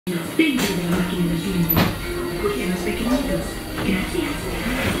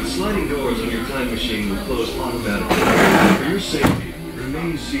doors on your time machine will close automatically. For your safety,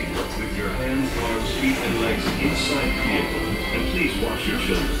 remain seated with your hands, arms, feet, and legs inside the vehicle. And please watch your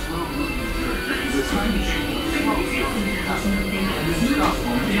children. The time machine will slowly open your passenger and then stop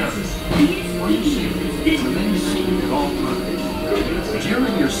momentarily. Remain seated at all times.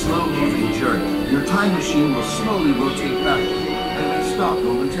 During your slow-moving journey, your time machine will slowly rotate backward and then stop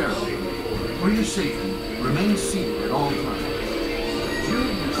momentarily. For your safety, remain seated at all times.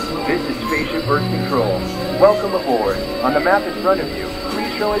 This is Spaceship Earth Control. Welcome aboard. On the map in front of you,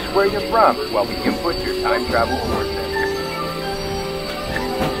 please show us where you're from while we input your time travel coordinates.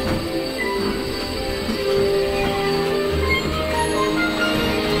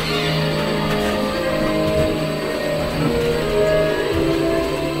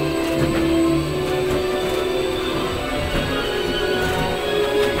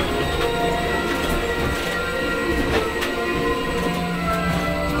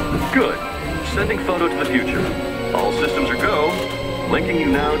 Good. Sending photo to the future. All systems are go. Linking you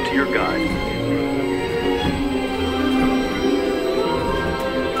now to your guide.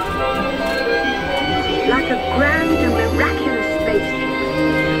 Like a grand and miraculous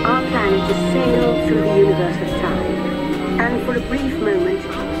spaceship, our planet has sailed through the universe of time. And for a brief moment,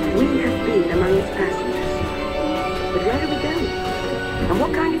 we have been among its passengers. But where are we going? And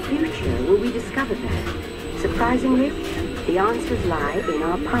what kind of future will we discover there? Surprisingly, the answers lie in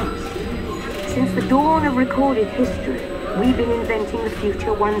our past. Since the dawn of recorded history, we've been inventing the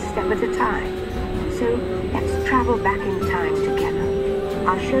future one step at a time. So let's travel back in time together.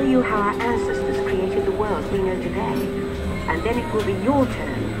 I'll show you how our ancestors created the world we know today. And then it will be your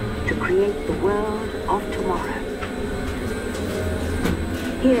turn to create the world of tomorrow.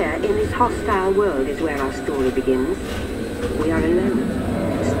 Here, in this hostile world, is where our story begins. We are alone,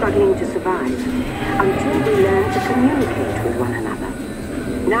 struggling to survive, until we learn to communicate with one another.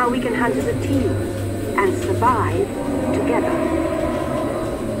 Now we can hunt as a team and survive together.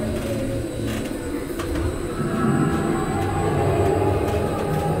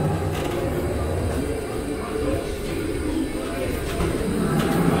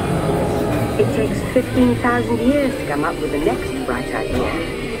 It takes 15,000 years to come up with the next bright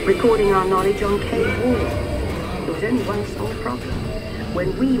idea, recording our knowledge on cave walls. There was only one sole problem.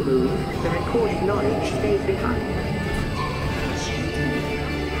 When we moved, the recorded knowledge stayed behind.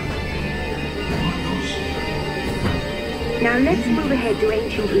 Now let's move ahead to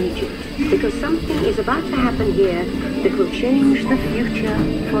ancient Egypt, because something is about to happen here that will change the future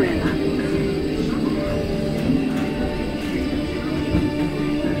forever.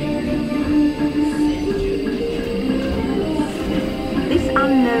 This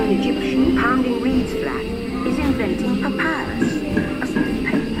unknown Egyptian pounding reeds flat is inventing papyrus, a sort of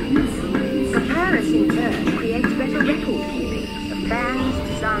paper. Papyrus in turn creates better record keeping of plans,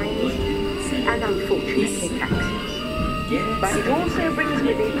 designs, and unfortunately taxes. But it also brings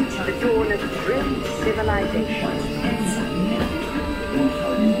with it the dawn of great civilization.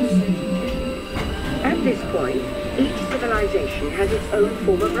 At this point, each civilization has its own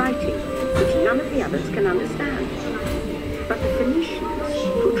form of writing, which none of the others can understand. But the Phoenicians,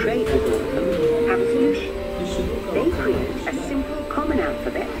 who trade with all of them, have a solution. They create a simple common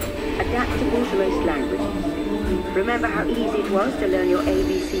alphabet, adaptable to most languages. Remember how easy it was to learn your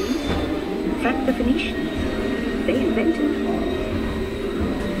ABCs? In fact, the Phoenicians, they invented it.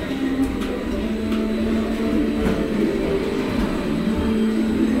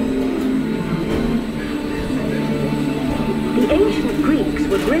 The ancient Greeks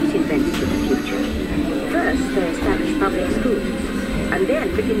were great inventors of the future. First, they established public schools, and then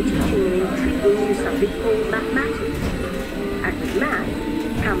began teaching an intriguing new subject called mathematics. And with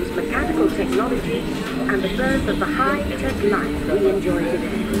math comes mechanical technology and the birth of the high-tech life we enjoy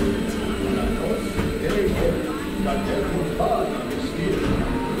today.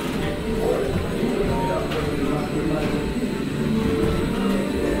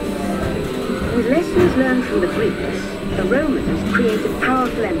 With lessons learned from the Greeks, the Romans created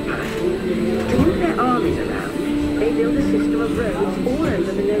powerful empires. To move their armies around, they built a system of roads all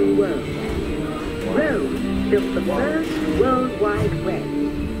over the known world. Rome built the first World Wide Web,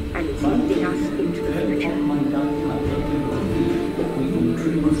 and it's leading us into the future.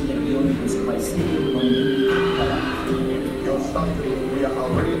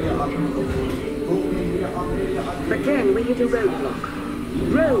 But then we hit a roadblock.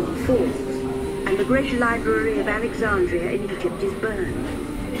 Rome falls, and the great library of Alexandria in Egypt is burned.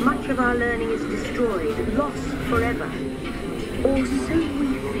 Much of our learning is destroyed, lost forever. Or so we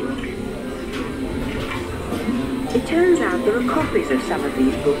think. It turns out there are copies of some of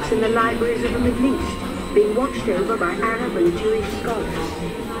these books in the libraries of the Middle East. being watched over by Arab and Jewish scholars.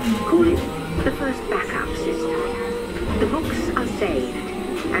 Call it the first backup system. The books are saved,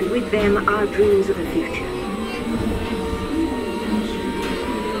 and with them our dreams of the future.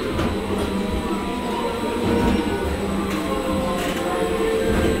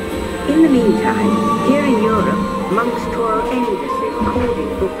 In the meantime, here in Europe, monks toil endlessly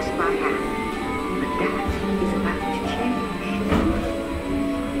recording books by hand. But that is about to change.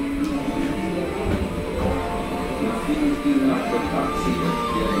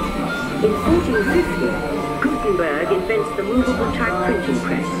 In 1450, Gutenberg invents the movable type printing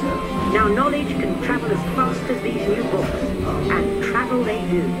press. Now knowledge can travel as fast as these new books, and travel they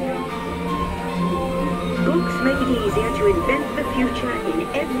do. Books make it easier to invent the future in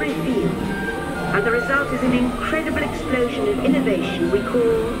every field, and the result is an incredible explosion of innovation we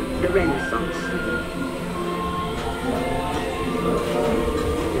call the Renaissance.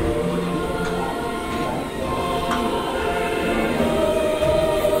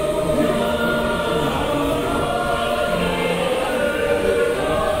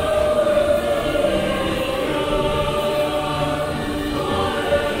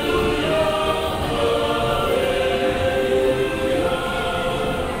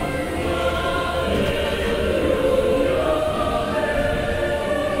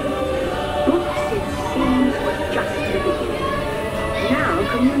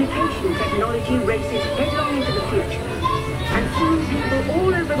 Technology races headlong into the future, and soon people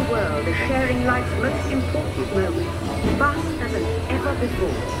all over the world are sharing life's most important moments faster than ever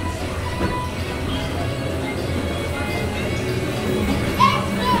before.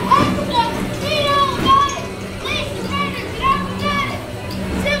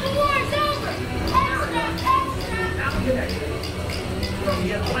 From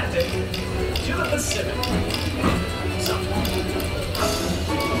the Atlantic to the Pacific.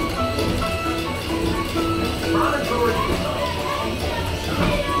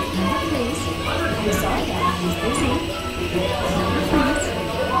 I'm sorry, he's busy.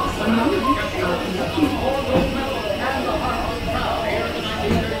 Please, one moment.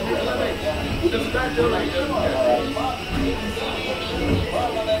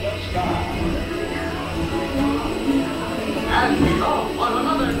 And off on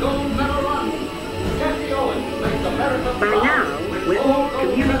another gold medal run. Jesse Owens makes America By now, we're all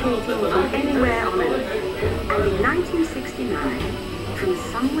communicating from anywhere on Earth, and in 1969, from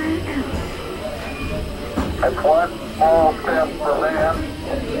somewhere else. It's one small step for man,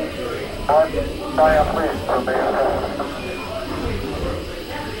 one giant leap for mankind.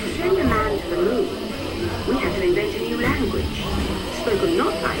 To send a man to the moon, we had to invent a new language, spoken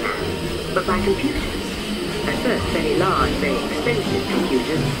not by man, but by computers. At first very large, very expensive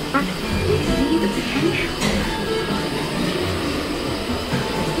computers, but we see the potential.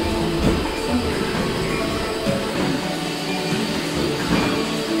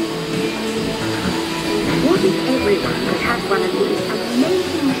 What if everyone could have one of these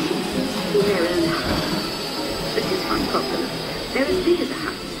amazing machines in their own house? But there's one problem. They're as big as a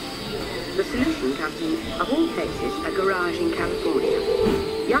house. The solution comes in, of all places, a garage in California.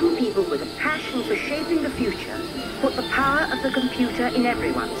 Young people with a passion for shaping the future put the power of the computer in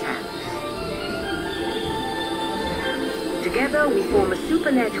everyone's hands. Together we form a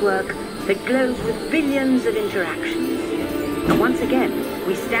super network that glows with billions of interactions. And once again,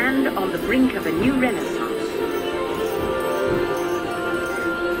 we stand on the brink of a new renaissance.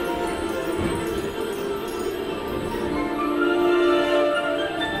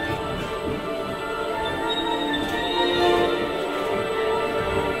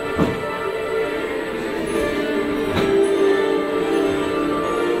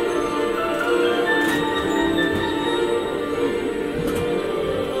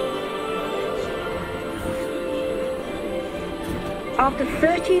 After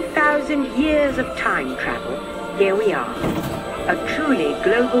 30,000 years of time travel, here we are, a truly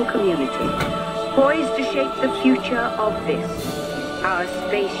global community, poised to shape the future of this, our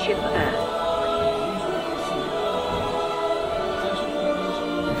spaceship Earth.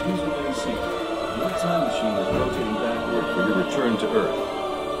 Your time machine is rotating backward for your return to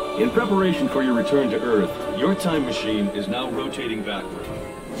Earth. In preparation for your return to Earth, your time machine is now rotating backward.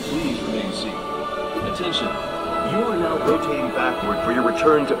 Please remain seated. Attention. You are now rotating backward for your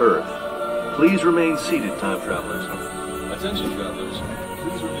return to Earth. Please remain seated, time travelers. Attention, travelers.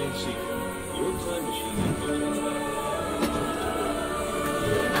 Please remain seated. Your time machine is rotating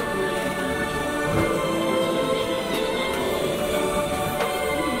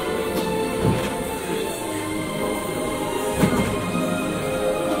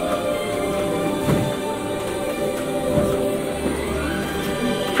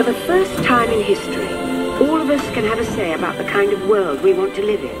For the first time in history, All of us can have a say about the kind of world we want to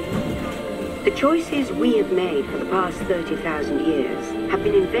live in. The choices we have made for the past 30,000 years have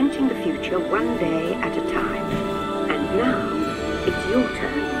been inventing the future one day at a time. And now, it's your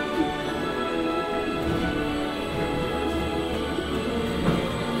turn.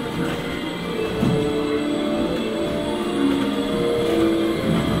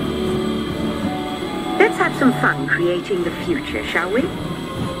 Let's have some fun creating the future, shall we?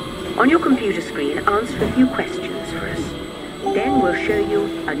 On your computer screen, answer a few questions for us. Then we'll show you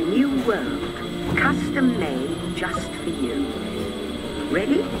a new world, custom made just for you.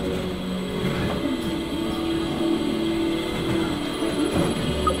 Ready?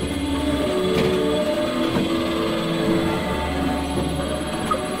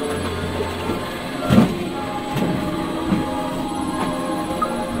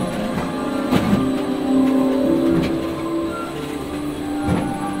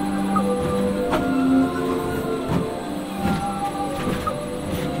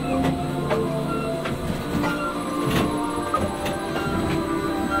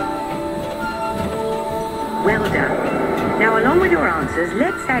 Well done. Now, along with your answers,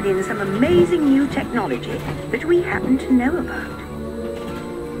 let's add in some amazing new technology that we happen to know about.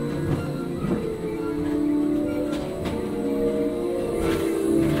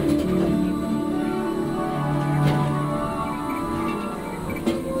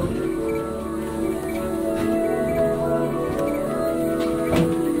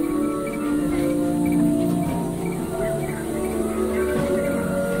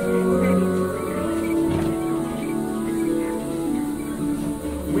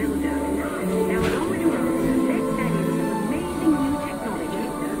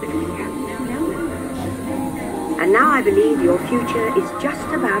 And now I believe your future is just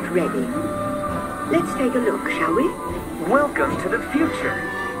about ready. Let's take a look, shall we? Welcome to the future.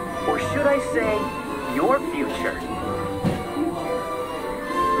 Or should I say, your future.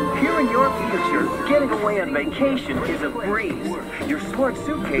 Here in your future, getting away on vacation is a breeze. Your smart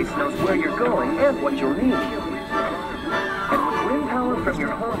suitcase knows where you're going and what you'll need. And with wind power from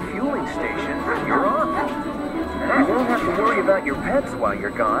your home fueling station, you're off. You won't have to worry about your pets while you're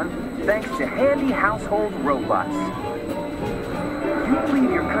gone, thanks to handy household robots. You'll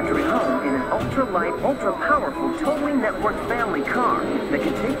leave your country home in an ultra-light, ultra-powerful, totally networked family car that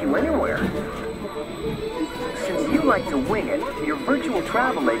can take you anywhere. Since you like to wing it, your virtual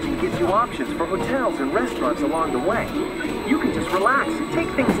travel agent gives you options for hotels and restaurants along the way. You can just relax and take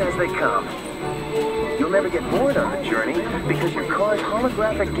things as they come. You'll never get bored on the journey because your car's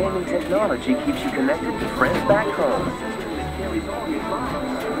holographic gaming technology keeps you connected to friends back home.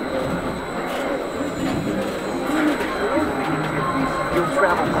 You'll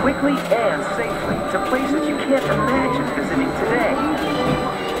travel quickly and safely to places you can't imagine visiting today.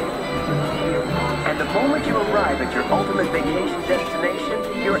 And the moment you arrive at your ultimate vacation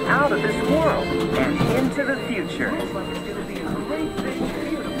destination, you're out of this world and into the future.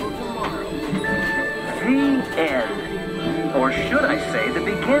 The end. Or should I say the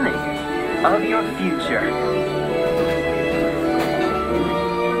beginning of your future.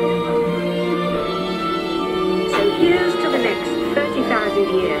 So here's to the next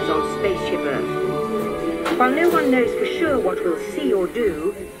 30,000 years on Spaceship Earth. While no one knows for sure what we'll see or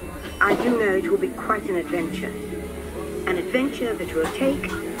do, I do know it will be quite an adventure. An adventure that we'll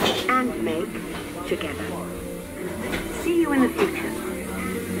take and make together. See you in the future.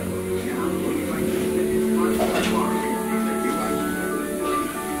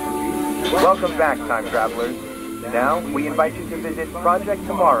 Welcome back, time travelers. Now, we invite you to visit Project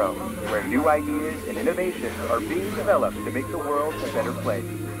Tomorrow, where new ideas and innovations are being developed to make the world a better place.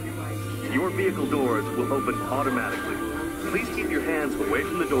 Your vehicle doors will open automatically. Please keep your hands away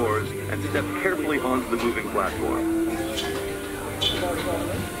from the doors and step carefully onto the moving platform.